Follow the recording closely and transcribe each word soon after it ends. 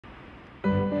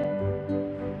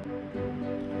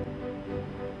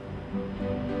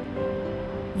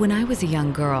When I was a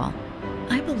young girl,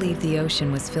 I believed the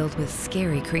ocean was filled with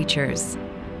scary creatures.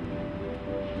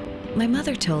 My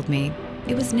mother told me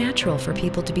it was natural for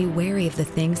people to be wary of the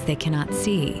things they cannot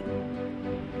see.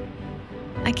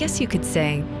 I guess you could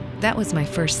say that was my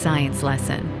first science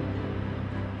lesson.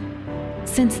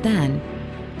 Since then,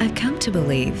 I've come to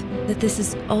believe that this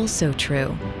is also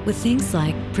true with things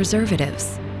like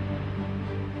preservatives.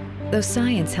 Though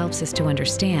science helps us to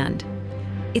understand,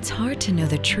 it's hard to know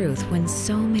the truth when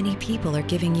so many people are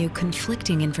giving you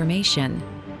conflicting information.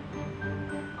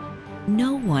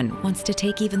 No one wants to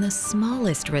take even the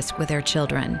smallest risk with their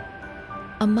children.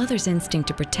 A mother's instinct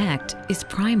to protect is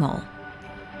primal.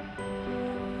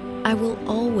 I will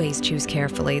always choose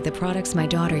carefully the products my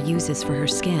daughter uses for her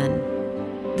skin.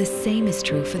 The same is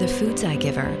true for the foods I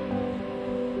give her.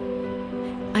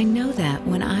 I know that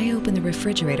when I open the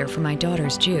refrigerator for my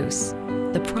daughter's juice,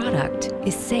 the product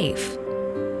is safe.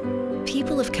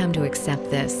 People have come to accept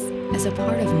this as a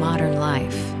part of modern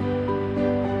life.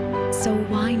 So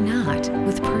why not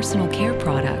with personal care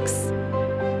products?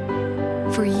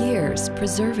 For years,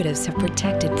 preservatives have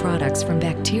protected products from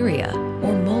bacteria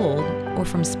or mold or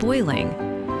from spoiling.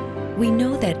 We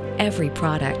know that every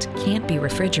product can't be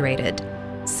refrigerated.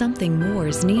 Something more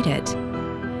is needed.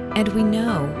 And we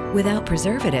know without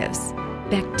preservatives,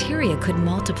 bacteria could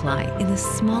multiply in the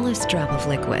smallest drop of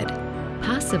liquid,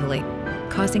 possibly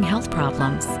causing health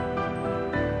problems.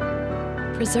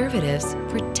 Preservatives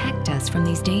protect us from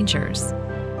these dangers.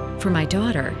 For my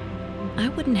daughter, I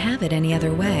wouldn't have it any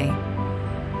other way.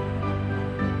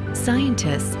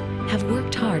 Scientists have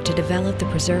worked hard to develop the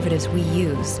preservatives we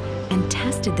use and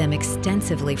tested them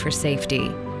extensively for safety.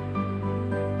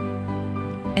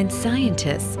 And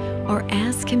scientists are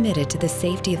as committed to the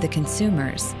safety of the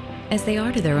consumers as they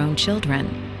are to their own children.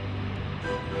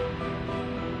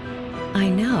 I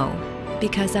know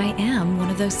because I am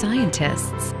one of those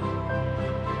scientists.